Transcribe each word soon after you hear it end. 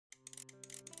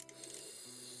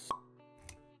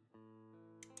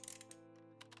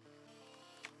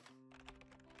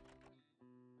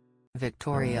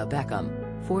Victoria Beckham,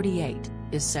 48,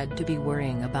 is said to be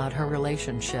worrying about her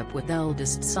relationship with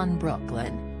eldest son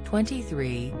Brooklyn,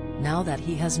 23, now that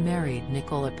he has married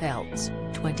Nicola Peltz,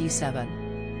 27.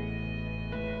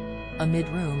 Amid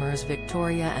rumors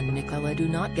Victoria and Nicola do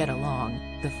not get along,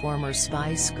 the former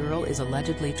Spice Girl is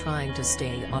allegedly trying to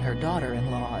stay on her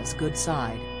daughter-in-law's good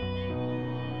side.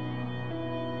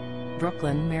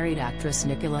 Brooklyn married actress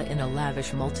Nicola in a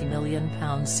lavish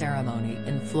multi-million-pound ceremony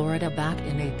in Florida back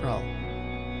in April.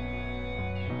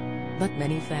 But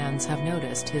many fans have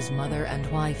noticed his mother and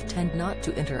wife tend not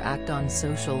to interact on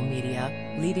social media,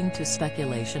 leading to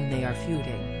speculation they are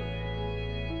feuding.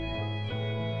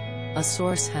 A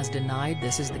source has denied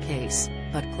this is the case,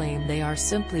 but claimed they are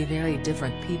simply very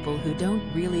different people who don't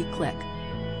really click.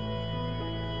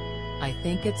 "I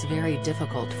think it's very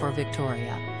difficult for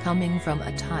Victoria, coming from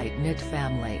a tight-knit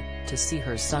family, to see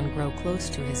her son grow close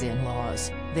to his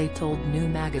in-laws," they told New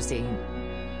magazine.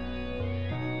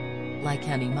 "Like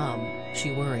any mum,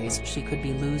 she worries she could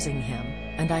be losing him,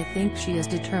 and I think she is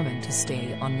determined to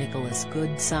stay on Nicola's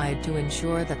good side to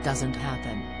ensure that doesn't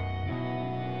happen."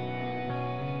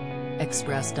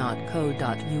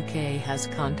 Express.co.uk has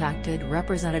contacted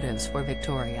representatives for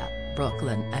Victoria,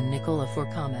 Brooklyn and Nicola for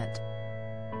comment.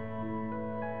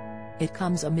 It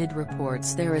comes amid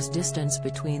reports there is distance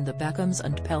between the Beckhams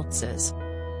and Peltzes.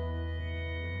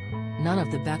 None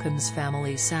of the Beckham's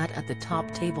family sat at the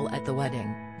top table at the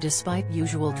wedding, despite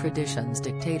usual traditions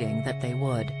dictating that they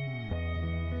would.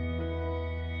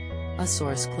 A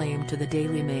source claimed to the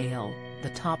Daily Mail, "The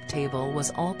top table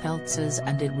was all Peltzes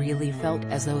and it really felt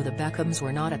as though the Beckhams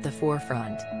were not at the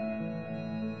forefront.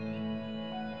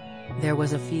 There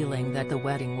was a feeling that the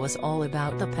wedding was all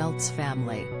about the Peltz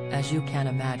family, as you can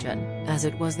imagine, as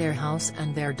it was their house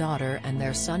and their daughter and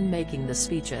their son making the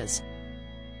speeches."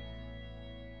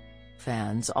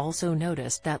 Fans also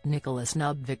noticed that Nicola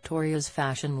snubbed Victoria's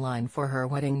fashion line for her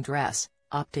wedding dress,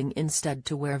 opting instead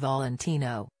to wear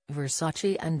Valentino,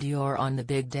 Versace and Dior on the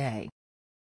big day.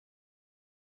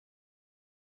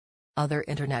 Other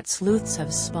internet sleuths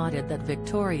have spotted that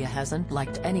Victoria hasn't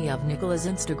liked any of Nicola's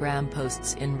Instagram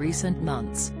posts in recent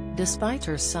months, despite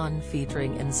her son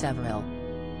featuring in several.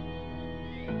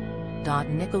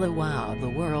 Nicola wowed the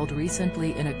world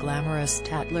recently in a glamorous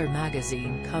Tatler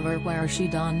magazine cover where she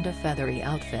donned a feathery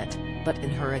outfit, but in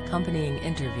her accompanying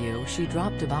interview she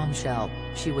dropped a bombshell: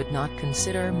 she would not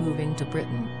consider moving to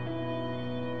Britain.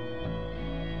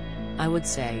 "I would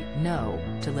say no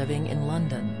to living in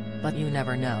London, but you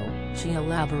never know," she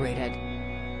elaborated.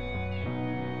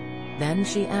 Then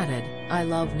she added, "I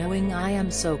love knowing I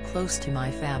am so close to my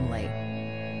family."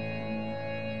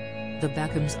 The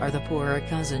Beckhams are the poorer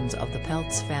cousins of the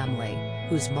Peltz family,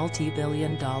 whose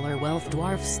multi-billion-dollar wealth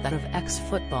dwarfs that of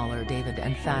ex-footballer David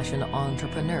and fashion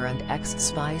entrepreneur and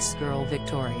ex-Spice Girl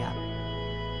Victoria.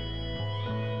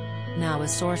 Now a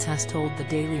source has told the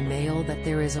Daily Mail that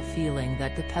there is a feeling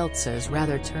that the Peltzes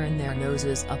rather turn their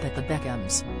noses up at the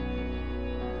Beckhams.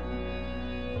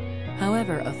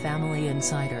 However, a family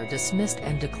insider dismissed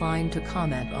and declined to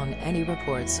comment on any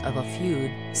reports of a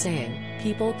feud, saying,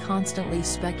 "People constantly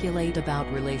speculate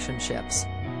about relationships.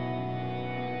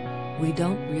 We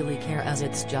don't really care as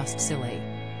it's just silly."